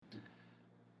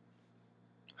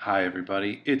Hi,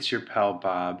 everybody. It's your pal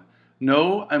Bob.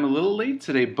 No, I'm a little late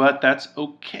today, but that's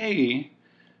okay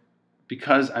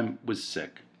because I was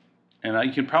sick. And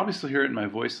you can probably still hear it in my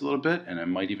voice a little bit, and I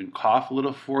might even cough a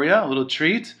little for you, a little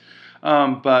treat.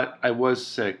 But I was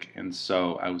sick, and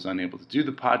so I was unable to do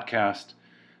the podcast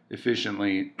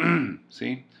efficiently,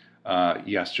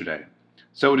 yesterday.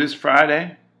 So it is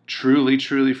Friday,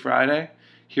 truly Friday.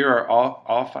 Here are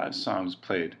all five songs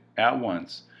played at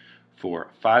once for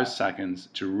 5 seconds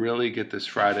to really get this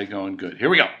Friday going good. Here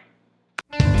we go.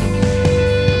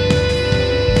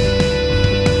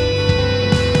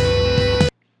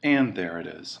 And there it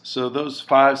is. So those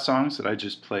 5 songs that I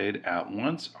just played at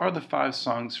once are the 5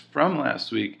 songs from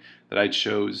last week that I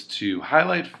chose to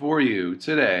highlight for you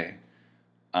today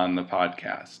on the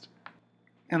podcast.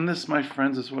 And this, my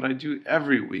friends, is what I do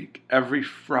every week. Every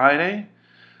Friday,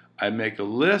 I make a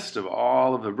list of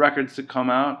all of the records that come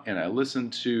out, and I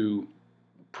listen to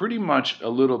pretty much a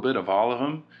little bit of all of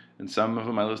them, and some of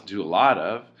them I listen to a lot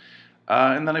of.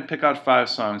 And then I pick out 5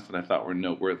 songs that I thought were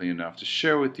noteworthy enough to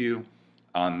share with you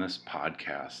on this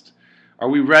podcast. Are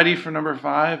we ready for number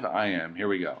 5? I am. Here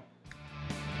we go.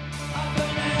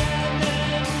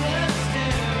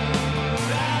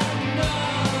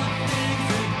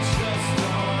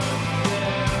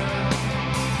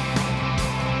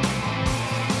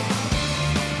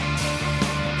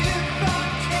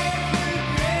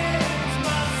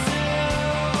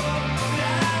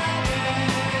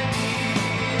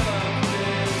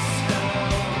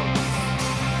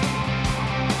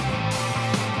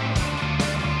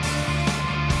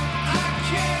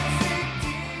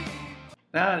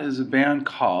 That is a band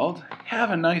called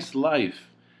Have a Nice Life,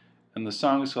 and the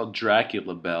song is called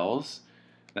Dracula Bells.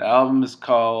 The album is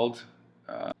called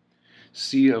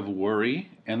Sea of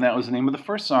Worry, and that was the name of the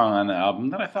first song on the album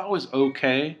that I thought was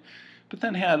okay, but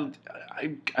then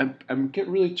I get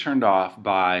really turned off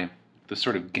by the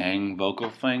sort of gang vocal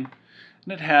thing,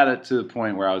 and it had it to the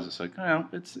point where I was just like, oh,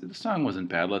 the song wasn't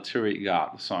bad. Let's hear what you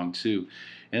got with song 2,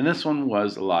 and this one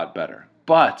was a lot better.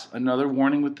 But another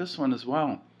warning with this one as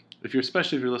well.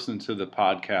 Especially if you're listening to the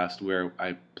podcast where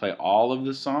I play all of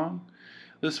the song,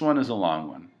 this one is a long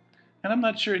one. And I'm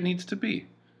not sure it needs to be.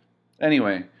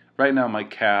 Anyway, right now my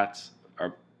cats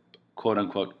are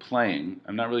quote-unquote playing.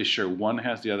 I'm not really sure. One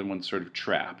has the other one sort of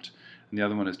trapped, and the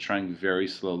other one is trying very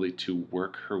slowly to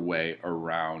work her way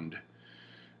around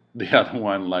the other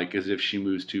one, like as if she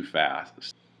moves too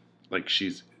fast. Like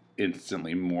she's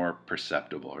instantly more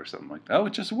perceptible or something like that. Oh,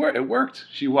 it just worked. It worked.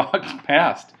 She walked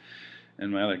past.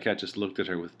 And my other cat just looked at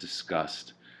her with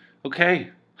disgust. Okay,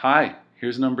 hi,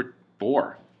 here's number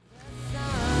 4.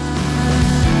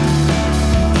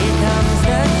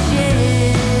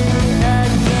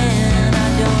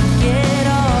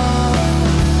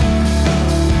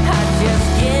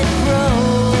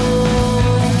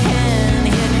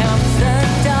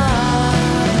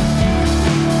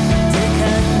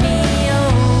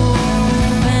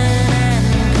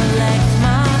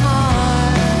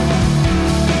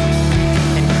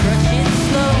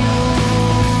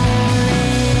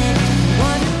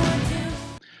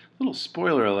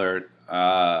 Spoiler alert,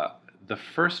 the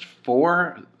first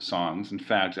 4 songs, in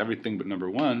fact, everything but number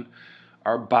 1,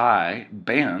 are by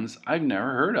bands I've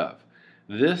never heard of.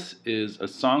 This is a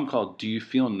song called Do You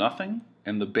Feel Nothing?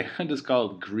 And the band is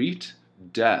called Greet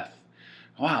Death.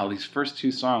 Wow, these first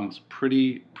 2 songs,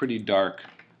 pretty dark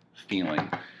feeling.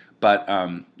 But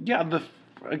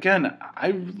again,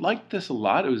 I liked this a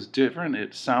lot. It was different.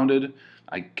 It sounded,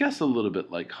 I guess, a little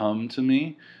bit like Hum to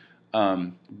me.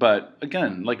 But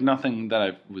again, like nothing that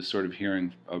I was sort of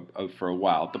hearing of for a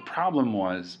while. The problem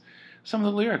was some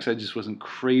of the lyrics I just wasn't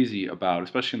crazy about,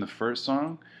 especially in the first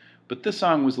song. But this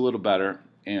song was a little better,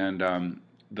 and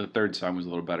the third song was a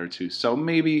little better too. So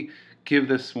maybe give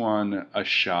this one a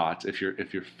shot if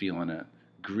you're feeling it.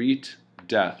 Greet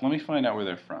Death. Let me find out where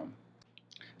they're from.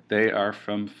 They are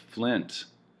from Flint,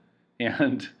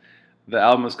 and the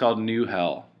album is called New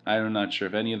Hell. I'm not sure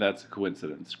if any of that's a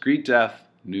coincidence. Greet Death,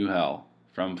 New Hell,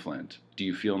 from Flint. Do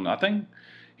you feel nothing?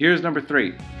 Here's number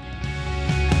 3.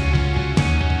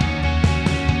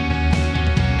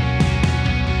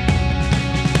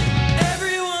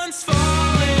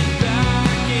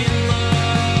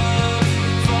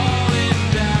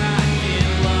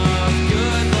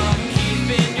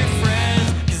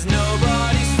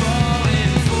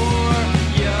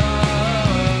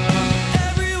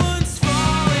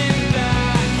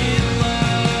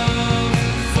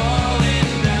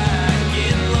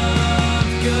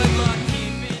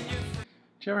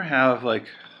 Do you ever have like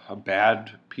a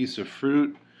bad piece of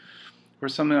fruit or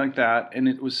something like that, and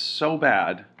it was so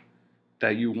bad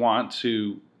that you want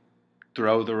to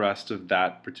throw the rest of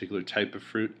that particular type of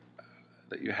fruit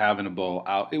that you have in a bowl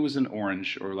out. It was an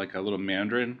orange or like a little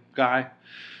mandarin guy.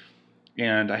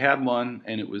 And I had one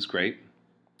and it was great.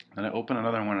 And I opened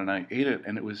another one and I ate it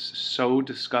and it was so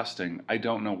disgusting. I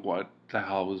don't know what the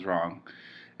hell was wrong.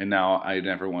 And now I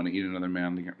never want to eat another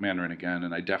mandarin again,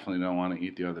 and I definitely don't want to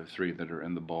eat the other three that are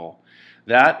in the bowl.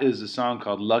 That is a song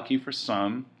called Lucky for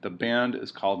Some. The band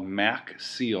is called Mac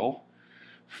Seal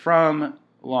from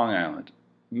Long Island.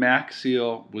 Mac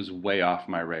Seal was way off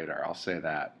my radar, I'll say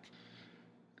that.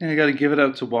 And I got to give it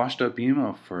up to Washed Up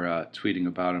Emo for tweeting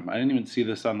about him. I didn't even see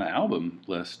this on the album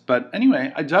list. But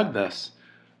anyway, I dug this.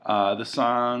 The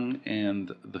song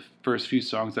and the first few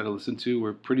songs that I listened to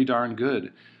were pretty darn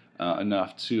good.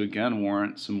 Enough to, again,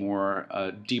 warrant some more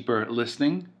deeper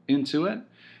listening into it.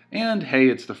 And, hey,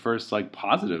 it's the first,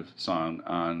 positive song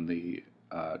on the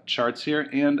charts here.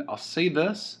 And I'll say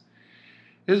this.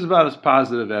 It is about as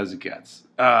positive as it gets.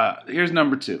 Here's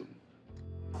number 2.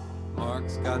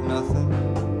 Mark's got nothing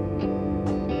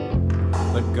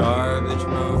but garbage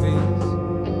movies.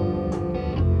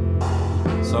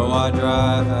 So I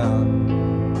drive out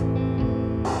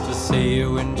to see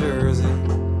you in Jersey.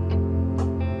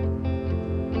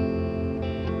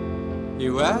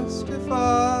 You asked if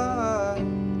I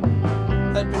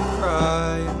had been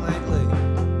crying lately.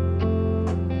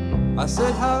 I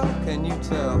said, how can you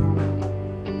tell?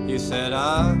 You said,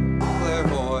 I'm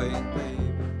clairvoyant, baby.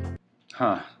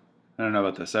 I don't know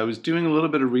about this. I was doing a little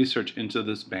bit of research into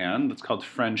this band that's called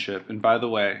Friendship. And by the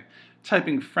way,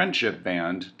 typing Friendship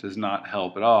Band does not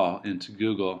help at all into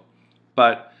Google.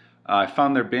 But I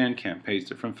found their Bandcamp page.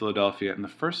 They're from Philadelphia. And the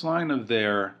first line of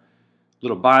their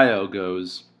little bio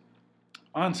goes,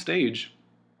 on stage,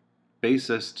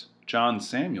 bassist John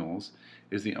Samuels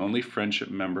is the only Friendship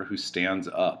member who stands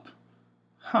up.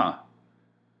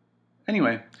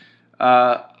 Anyway,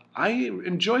 I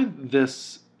enjoyed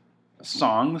this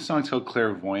song. The song's called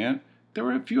Clairvoyant. There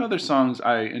were a few other songs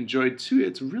I enjoyed too.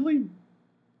 It's really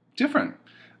different.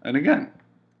 And again,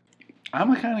 I'm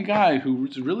the kind of guy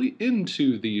who's really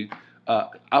into the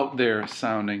out there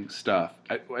sounding stuff.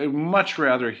 I'd much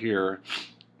rather hear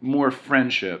more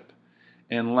Friendship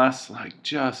and less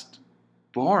just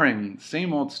boring,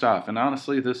 same old stuff. And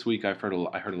honestly, this week I heard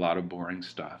a lot of boring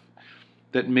stuff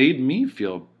that made me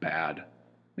feel bad.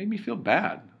 I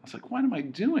was like, what am I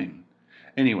doing?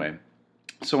 Anyway,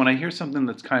 so when I hear something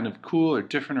that's kind of cool or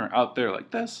different or out there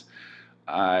like this,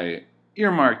 I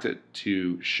earmarked it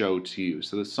to show to you.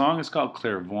 So the song is called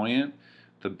Clairvoyant,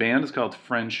 the band is called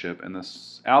Friendship, and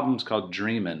this album's called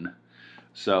Dreamin'.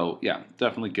 So yeah,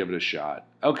 definitely give it a shot.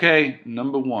 Okay,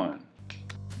 number 1.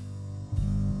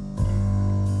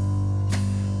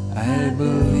 I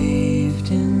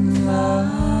believed in love,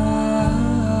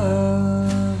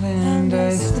 and I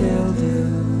still do.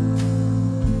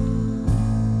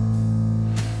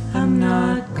 I'm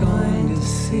not going to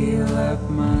seal up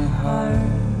my heart,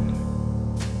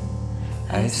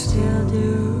 I still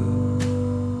do.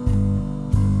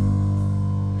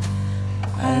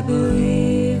 I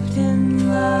believed in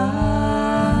love.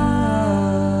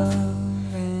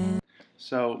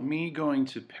 So me going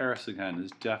to Paris again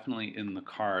is definitely in the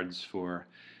cards for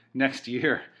next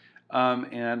year.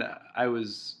 And I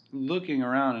was looking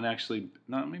around and actually,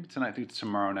 not maybe tonight, I think it's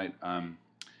tomorrow night,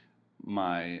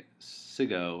 my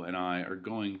Sigo and I are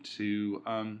going to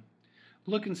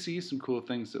look and see some cool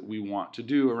things that we want to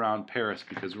do around Paris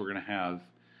because we're going to have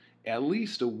at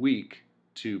least a week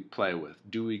to play with.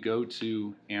 Do we go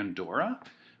to Andorra,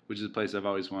 which is a place I've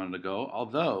always wanted to go,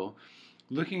 although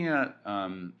looking at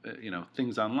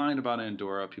things online about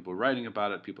Andorra, people writing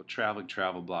about it, people traveling,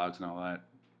 travel blogs and all that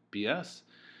BS,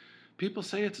 people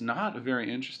say it's not a very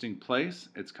interesting place.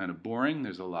 It's kind of boring.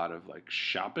 There's a lot of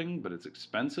shopping, but it's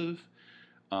expensive.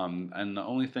 And the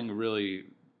only thing really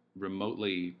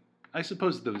remotely, I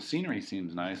suppose the scenery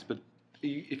seems nice, but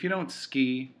if you don't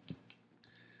ski,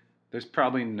 there's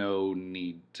probably no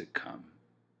need to come.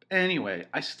 Anyway,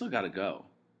 I still got to go.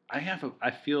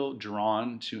 I feel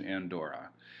drawn to Andorra.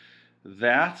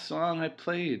 That song I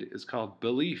played is called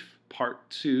Belief Part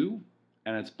 2,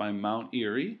 and it's by Mount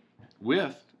Eerie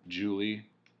with Julie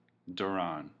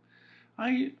Duran.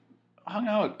 I hung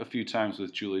out a few times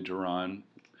with Julie Duran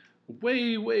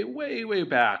way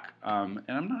back, and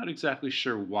I'm not exactly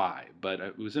sure why, but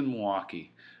it was in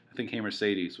Milwaukee. I think Hey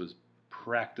Mercedes was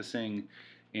practicing,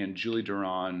 and Julie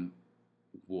Duran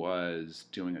was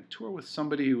doing a tour with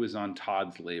somebody who was on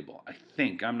Todd's label.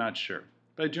 I'm not sure.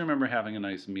 But I do remember having a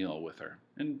nice meal with her.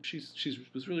 And she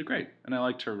was really great. And I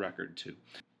liked her record too.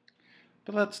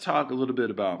 But let's talk a little bit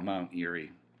about Mount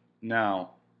Eerie.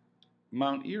 Now,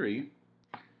 Mount Eerie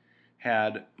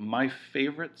had my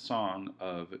favorite song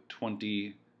of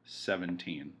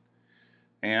 2017.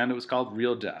 And it was called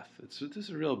Real Death. This is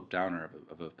a real downer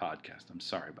of a podcast. I'm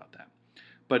sorry about that.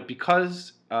 But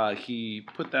because he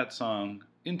put that song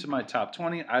into my top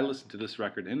 20, I listened to this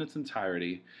record in its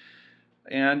entirety.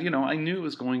 And, I knew it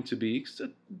was going to be a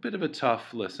bit of a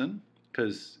tough listen,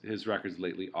 because his records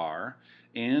lately are.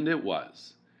 And it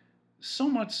was. So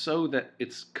much so that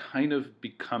it's kind of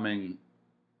becoming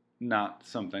not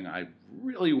something I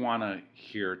really want to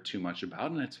hear too much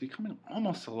about, and it's becoming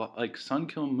almost a lot like Sun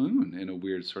Kil Moon in a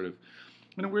weird sort of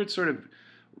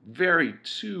very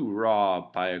too raw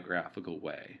biographical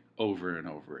way over and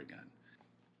over again,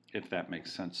 if that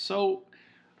makes sense. So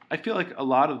I feel like a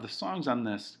lot of the songs on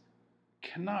this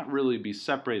cannot really be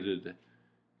separated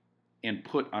and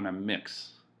put on a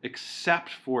mix,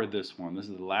 except for this one. This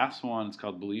is the last one. It's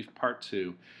called Belief Part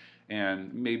 2.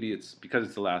 And maybe it's because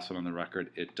it's the last one on the record,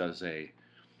 it does a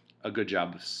good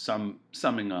job of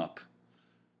summing up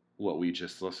what we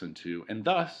just listened to, and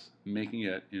thus making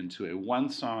it into a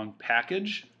one-song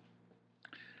package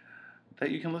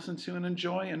that you can listen to and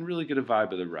enjoy and really get a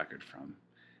vibe of the record from.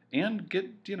 And get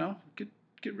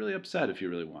really upset if you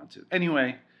really want to.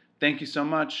 Anyway, thank you so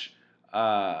much.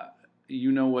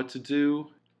 You know what to do.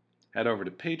 Head over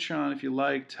to Patreon if you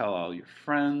like. Tell all your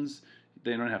friends.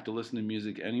 They don't have to listen to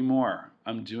music anymore.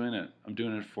 I'm doing it. I'm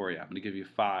doing it for you. I'm going to give you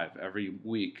 5 every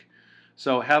week.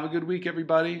 So have a good week,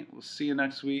 everybody. We'll see you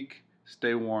next week.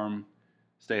 Stay warm.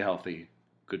 Stay healthy.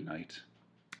 Good night.